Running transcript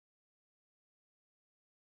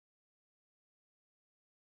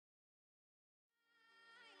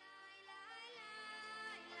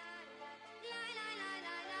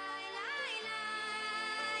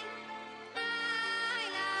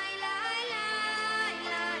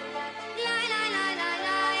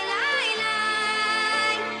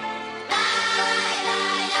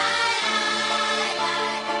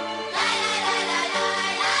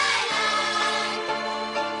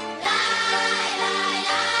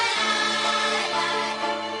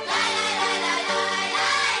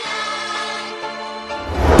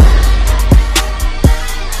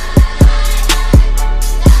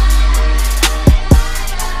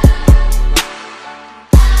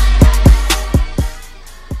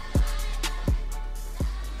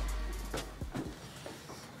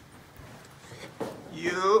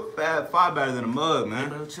far better than a mug, man. Hey,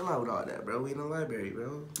 bro, chill out with all that, bro. We in the library,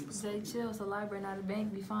 bro. Say chill. It's a library, not a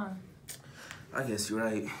bank. Be fine. I guess you're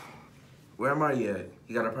right. Where am I at?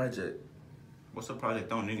 You got a project? What's the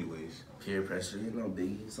project on anyways? Peer pressure, you know,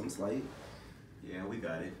 biggie, some slight. Yeah, we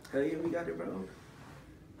got it. Hell yeah, we got it, bro.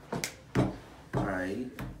 Alright.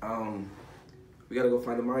 We gotta go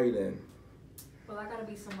find Amari then. Well, I gotta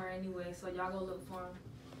be somewhere anyway, so y'all go look for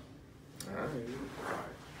him. Alright.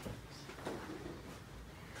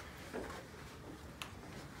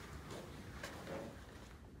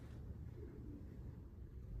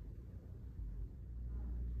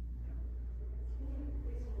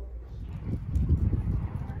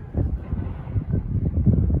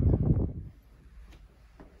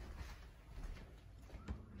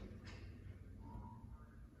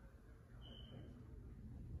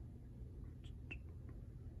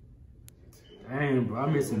 Dang, bro,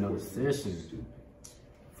 I'm missing another session.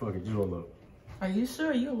 Fuck it, just roll up. Are you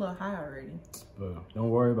sure? You a little high already. But don't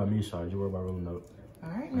worry about me, Shawty. Just worry about rolling up. All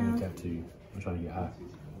right, I'm gonna now. cap to you. I'm trying to get high.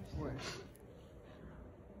 What?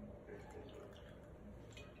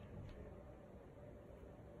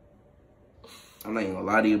 I'm not even gonna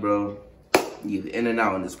lie to you, bro. You in and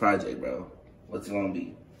out in this project, bro. What's it gonna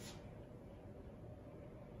be?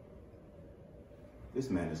 This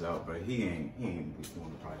man is out, bro. He ain't doing the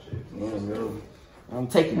project. Yeah, bro. I'm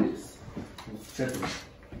taking this. Checking it.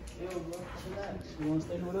 Yo, bro, relax. You wanna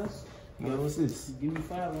stay with us? Yo, what's this? Give me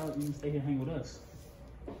 $5 out, you can stay here and hang with us.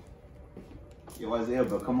 Yo, Isaiah,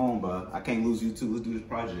 bro, come on, bro. I can't lose you too. Let's do this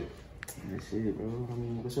project. That shit, bro. I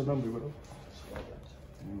mean, what's your number, bro?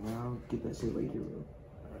 I'll get that shit later, bro.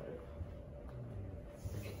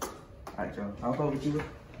 Alright, y'all. I'll call with you, bro.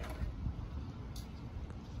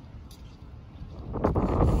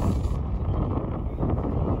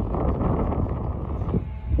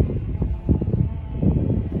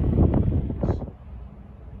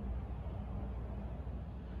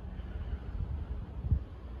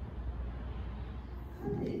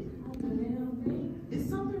 It's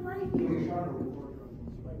something right here.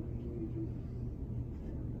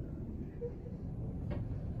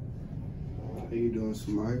 How you doing,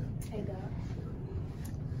 Samaya? Hey, Doc.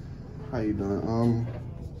 How you doing?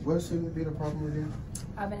 What seems to be the problem again?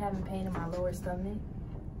 I've been having pain in my lower stomach.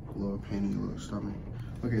 Lower pain in your lower stomach.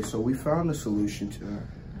 Okay, so we found a solution to that.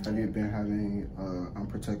 Have you been having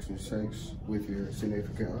unprotected sex with your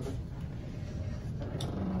significant other?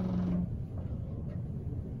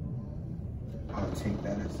 I'll take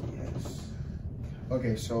that as a yes.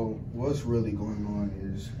 Okay, so what's really going on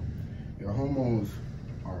is your hormones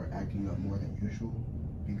are acting up more than usual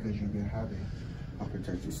because you've been having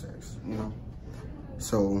unprotected sex, you know?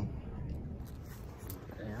 So,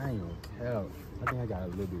 Dang, I ain't gonna count. I think I got a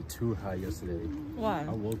little bit too high yesterday. Why?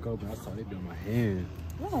 I woke up and I saw it doing my hand.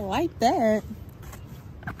 I don't like that.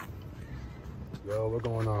 Yo, what's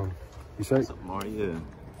going on? You straight? What's up, Marty? Yeah.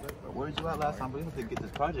 Where did you at last time? We have to get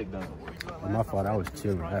this project done. My fault, I was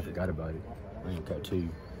chilling. I forgot about it. I ain't cut to you.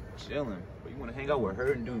 Chilling. But you want to hang out with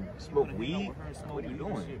her and smoke weed? What are you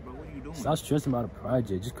doing? Stop stressing about a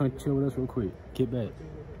project. Just come chill with us real quick. Get back.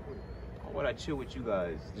 Why would I chill with you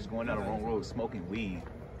guys? Just going down the wrong road, smoking weed.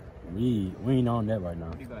 We ain't on that right now.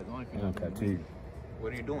 What are you guys on? I don't cut to you.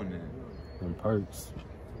 What are you doing then? Them perks.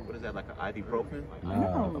 What is that, like an ibuprofen?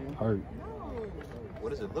 Nah, a perk.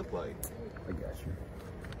 What does it look like? I got you.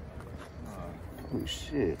 Oh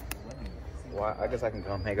shit. Well, I guess I can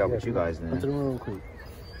come hang out with you guys Come to then. the room real quick.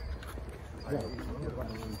 Let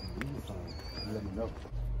me know.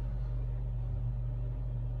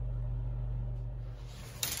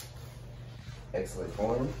 Excellent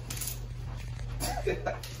form.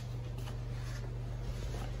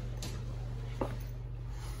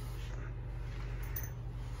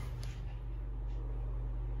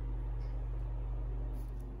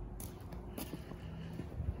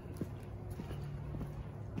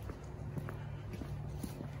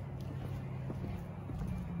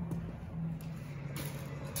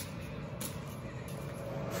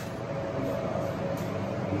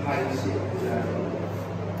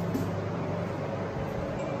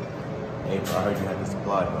 Hey, bro, I heard you had the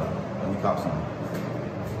supply, bro. Let me cop some.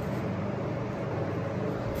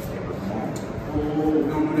 Hey, bro, come on. Oh,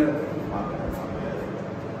 don't do that. My bad, my bad.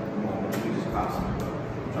 Come on, let me just cop some, bro.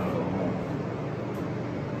 I'm trying to go home.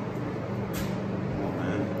 Come on,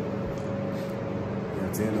 man. You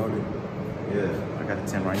got 10 on it? Yeah, I got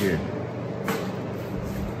the 10 right here.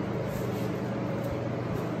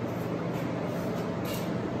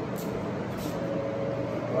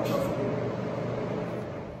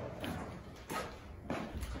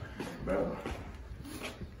 Bro,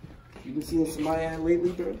 you been seeing somebody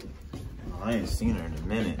lately, bro? I ain't seen her in a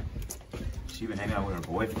minute. She She been hanging out with her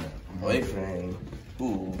boyfriend. Boyfriend?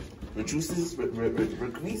 Who? Reduces?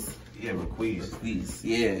 Requeese? Yeah, Requeeze. Requeeze,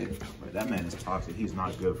 yeah. But that man is toxic. He's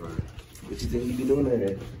not good for her. What you think he be doing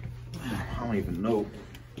there? I don't even know.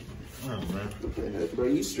 Oh, man. Bro,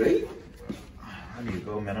 you straight? I need to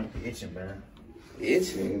go, man. I'm itching, man.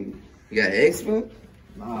 Itching? You got eczema?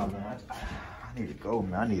 Nah, man. I need to go,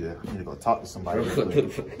 man. I need to go talk to somebody.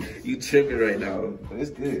 You tripping right now. But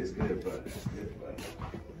it's good. It's good, bro. It's good, bro.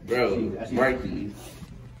 Bro, Marky.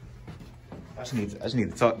 I just need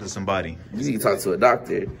to talk to somebody. You need to talk to a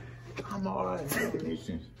doctor. I'm alright.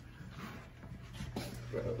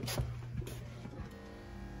 Bro.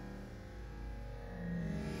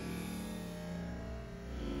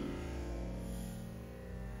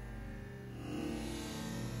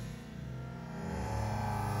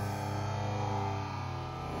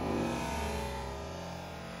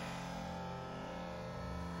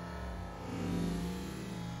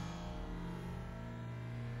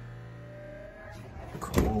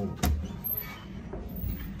 Cool.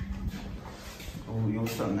 Oh, yo,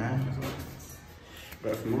 what's up, man?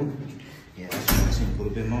 Bro, food? Yeah, I seen a little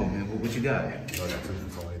bit more, man. What you got? I got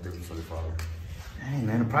 2345. Hey,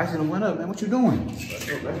 man, the price done went up, man. What you doing?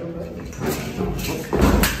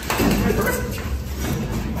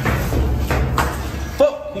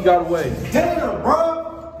 Fuck! He got away. Damn, bro!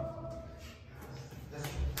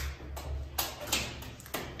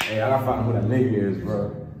 Hey, I gotta find who that nigga is,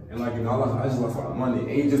 bro. And like, you know, I just lost a lot of money. And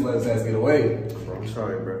he just let his ass get away. Bro, I'm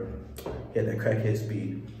sorry, bro. He had that crackhead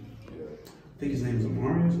speed. Yeah. I think his name is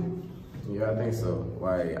Amari or something? Yeah, I think so.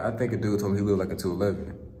 Like, I think a dude told me he lived like a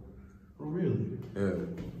 211. Oh, really? Yeah.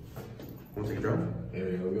 Want to take a drive? Yeah,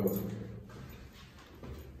 yo, go.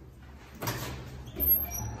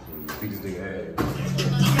 Beat this nigga ass.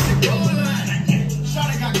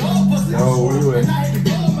 Yo, where you at?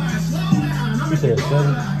 You said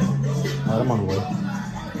 7? Alright, I'm on the way.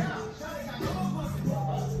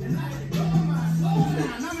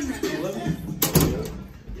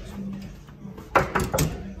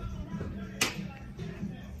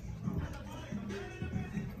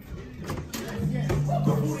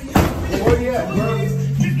 Where he at, bro?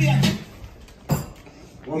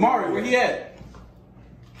 Well, Mario, where he at?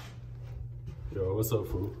 Yo, what's up,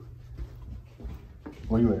 fool?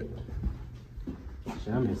 Where you at?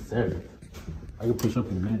 Shit, I'm in 7th. I can push up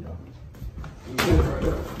in a minute, though.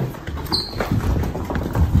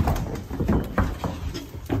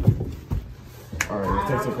 Alright, let's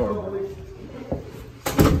take some car, bro.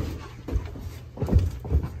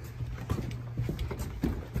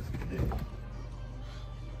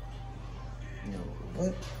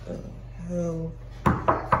 What the hell?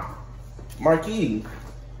 Marky,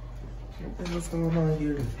 what's going on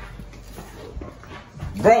here?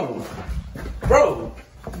 Bro!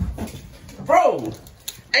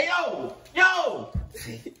 Hey, yo!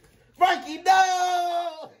 Marky,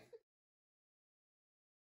 no!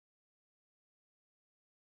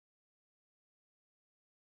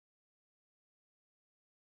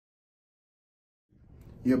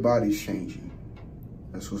 Your body's changing.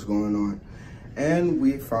 That's what's going on. And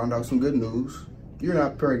we found out some good news. You're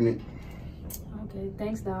not pregnant. Okay,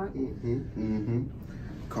 thanks, Doc.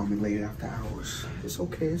 Call me late after hours. It's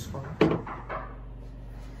okay, it's fine.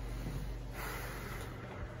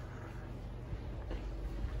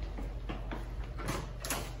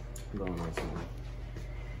 Going on something.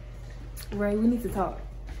 Ray, we need to talk.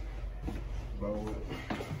 About what?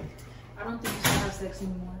 I don't think we should have sex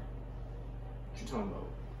anymore. What you talking about?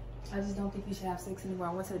 I just don't think we should have sex anymore.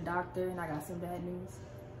 I went to the doctor and I got some bad news.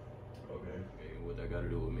 Okay. Hey, what that got to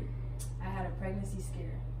do with me? I had a pregnancy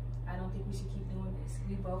scare. I don't think we should keep doing this.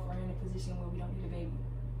 We both are in a position where we don't need a baby.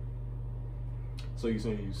 So you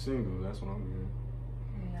saying you single? That's what I'm hearing.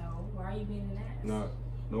 No. Why are you being an ass? Nah,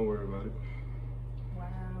 don't worry about it.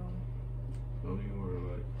 Wow. Don't even worry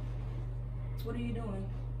about it. What are you doing?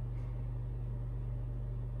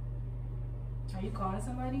 Are you calling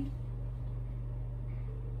somebody?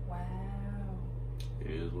 Wow.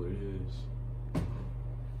 It is what it is.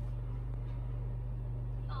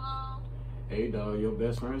 Hello? Hey, dog, your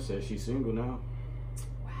best friend says she's single now.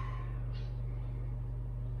 Wow.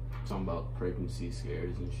 Talking about pregnancy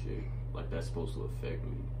scares and shit. Like, that's supposed to affect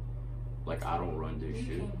me. Like, I don't run this You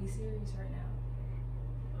shit. can't be serious right now.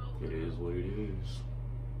 It is what it is.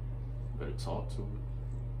 Better talk to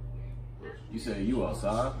her. You say you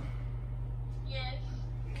outside? Yes.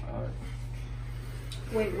 Alright.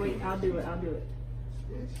 Wait, I'll do it. Okay.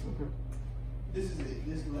 This is it.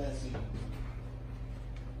 This is the last scene.